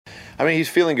I mean, he's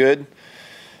feeling good.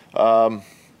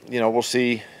 We'll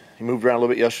see. He moved around a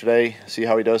little bit yesterday. See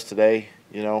how he does today.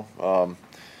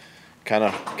 Kind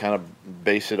of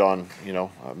base it on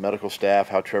medical staff,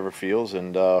 how Trevor feels,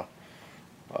 and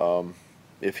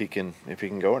if he can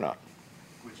go or not.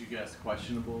 Would you guess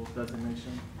questionable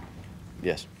designation?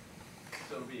 Yes.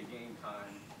 So it'll be a game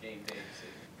day decision.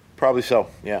 Probably so.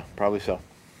 Yeah, probably so.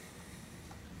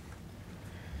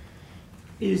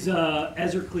 Is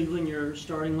Ezra Cleveland your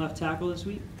starting left tackle this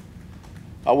week?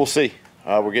 We'll see.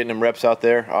 We're getting him reps out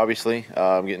there, obviously.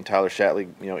 I'm getting Tyler Shatley,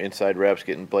 inside reps,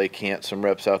 getting Blake Hant some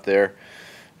reps out there.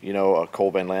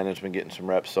 Cole Van Landen's been getting some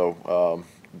reps, so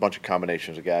a bunch of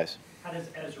combinations of guys. How does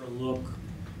Ezra look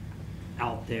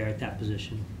out there at that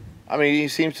position? I mean, he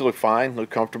seems to look fine, look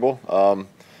comfortable.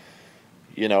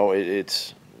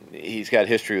 He's got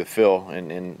history with Phil,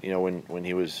 and when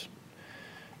he was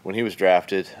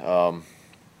drafted,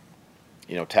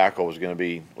 tackle was going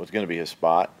to be his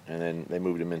spot, and then they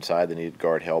moved him inside. They needed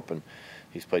guard help, and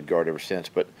he's played guard ever since.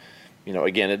 But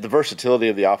again, the versatility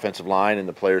of the offensive line and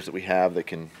the players that we have that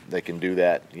can do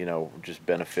that, just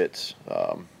benefits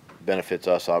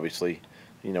us obviously,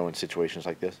 in situations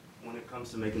like this. When it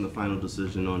comes to making the final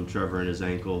decision on Trevor and his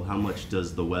ankle, how much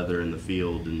does the weather in the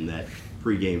field and that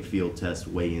pregame field test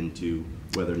weigh into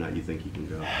whether or not you think he can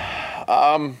go?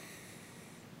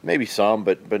 Maybe some,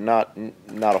 but not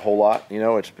a whole lot.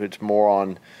 It's more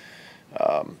on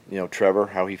Trevor,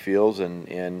 how he feels,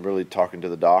 and really talking to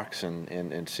the docs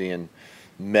and seeing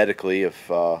medically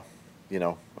if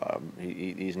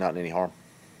he's not in any harm.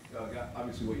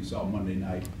 Obviously, what you saw Monday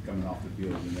night coming off the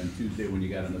field, and then Tuesday when you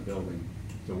got in the building,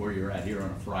 to where you're at here on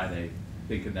a Friday,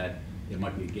 thinking that it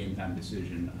might be a game time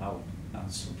decision. How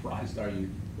surprised are you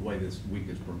the way this week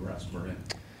has progressed for him?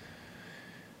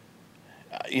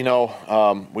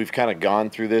 We've kind of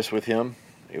gone through this with him.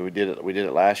 We did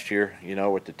it last year,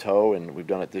 with the toe, and we've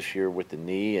done it this year with the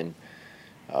knee, and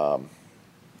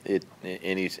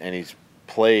he's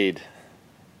played.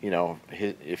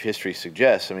 If history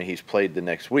suggests, he's played the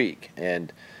next week,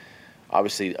 and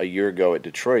obviously a year ago at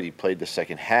Detroit, he played the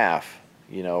second half,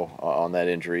 on that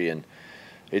injury, and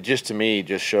it to me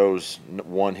shows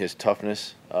one, his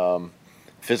toughness,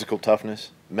 physical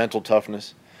toughness, mental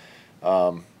toughness.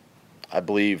 I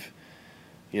believe,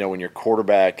 when your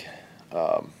quarterback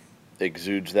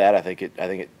exudes that, I think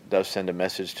it does send a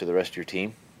message to the rest of your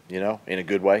team, in a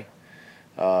good way.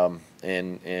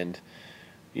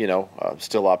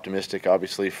 Still optimistic,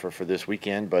 obviously, for this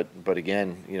weekend. But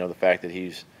again, the fact that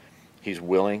he's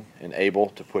willing and able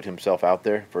to put himself out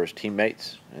there for his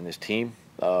teammates and his team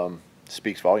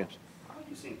speaks volumes. How have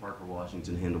you seen Parker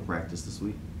Washington handle practice this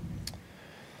week?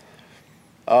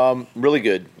 Really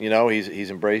good.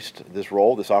 He's embraced this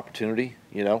role, this opportunity,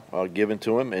 given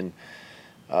to him, and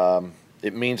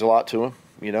it means a lot to him.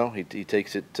 He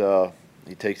takes it to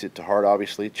heart.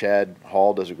 Obviously, Chad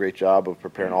Hall does a great job of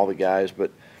preparing all the guys,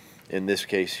 but in this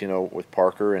case, with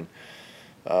Parker, and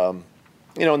and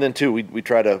then too, we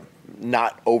try to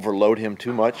not overload him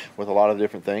too much with a lot of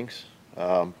different things.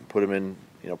 Put him in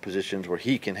positions where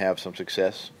he can have some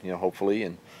success,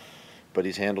 hopefully, but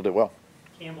he's handled it well.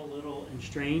 Campbell, Little, and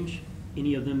Strange,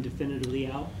 any of them definitively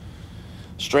out?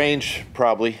 Strange,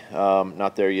 probably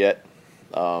not there yet.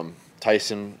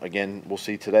 Tyson, again, we'll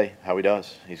see today how he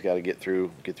does. He's got to get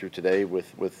through today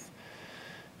with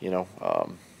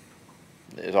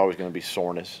there's always going to be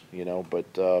soreness,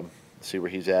 but see where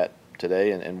he's at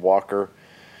today. And Walker,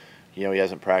 he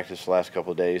hasn't practiced the last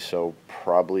couple of days, so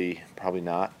probably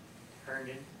not.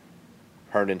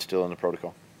 Herndon's still in the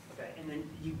protocol. Okay, and then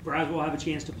Brad will have a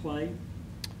chance to play?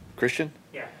 Christian?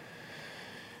 Yeah.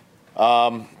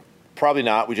 Probably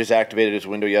not. We just activated his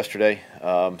window yesterday,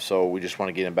 so we just want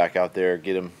to get him back out there,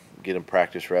 get him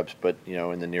practice reps. But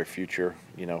in the near future,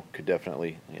 could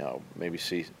definitely maybe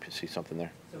see something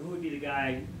there. So who would be the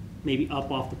guy maybe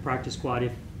up off the practice squad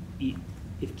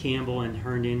if Campbell and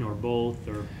Herndon or both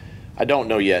or? I don't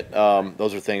know yet.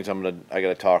 Those are things I got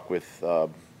to talk with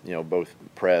both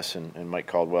press and Mike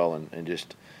Caldwell and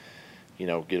just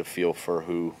get a feel for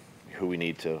who we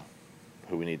need to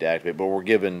activate. But we're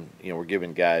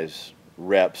giving guys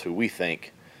reps who we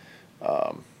think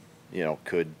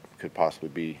could possibly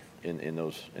be in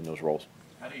those roles.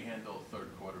 How do you handle a third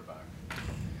quarterback?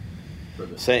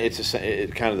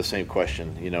 It's kind of the same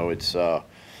question.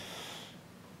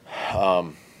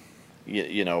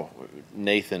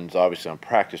 Nathan's obviously on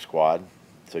practice squad,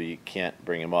 so you can't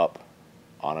bring him up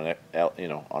on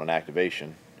an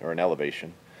activation or an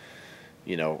elevation.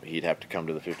 He'd have to come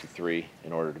to the 53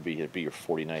 in order to be your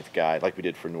 49th guy, like we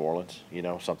did for New Orleans,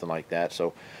 something like that.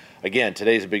 So again,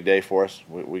 today's a big day for us.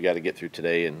 We got to get through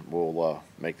today, and we'll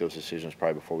make those decisions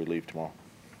probably before we leave tomorrow.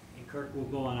 And Kirk will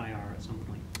go on IR at some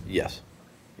point. Yes,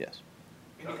 yes.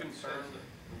 Any concerns?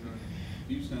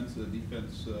 Do you sense the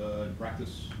defense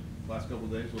practice last couple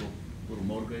of days a little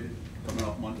motivated coming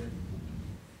off Monday?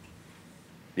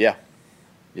 Yeah,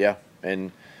 yeah,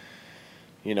 and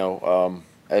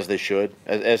as they should,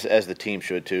 as the team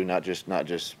should too. Not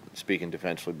just speaking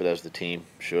defensively, but as the team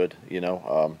should.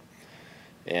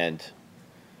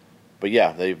 But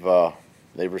yeah, they've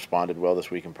responded well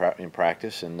this week in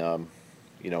practice, and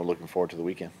looking forward to the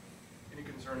weekend. Any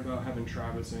concern about having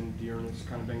Travis and Dearness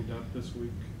kind of banged up this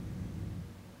week?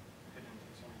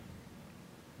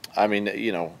 I mean,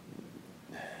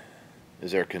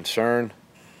 is there a concern?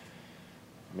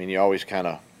 I mean, you always kind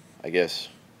of, I guess,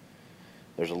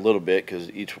 there's a little bit because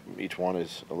each one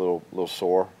is a little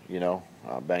sore,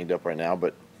 banged up right now.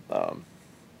 But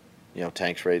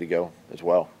Tank's ready to go as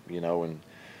well, and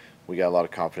we got a lot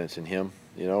of confidence in him,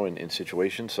 in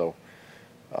situations. So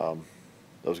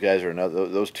those guys are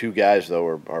those two guys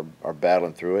though are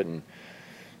battling through it and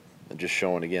just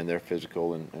showing again their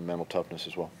physical and mental toughness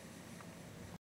as well.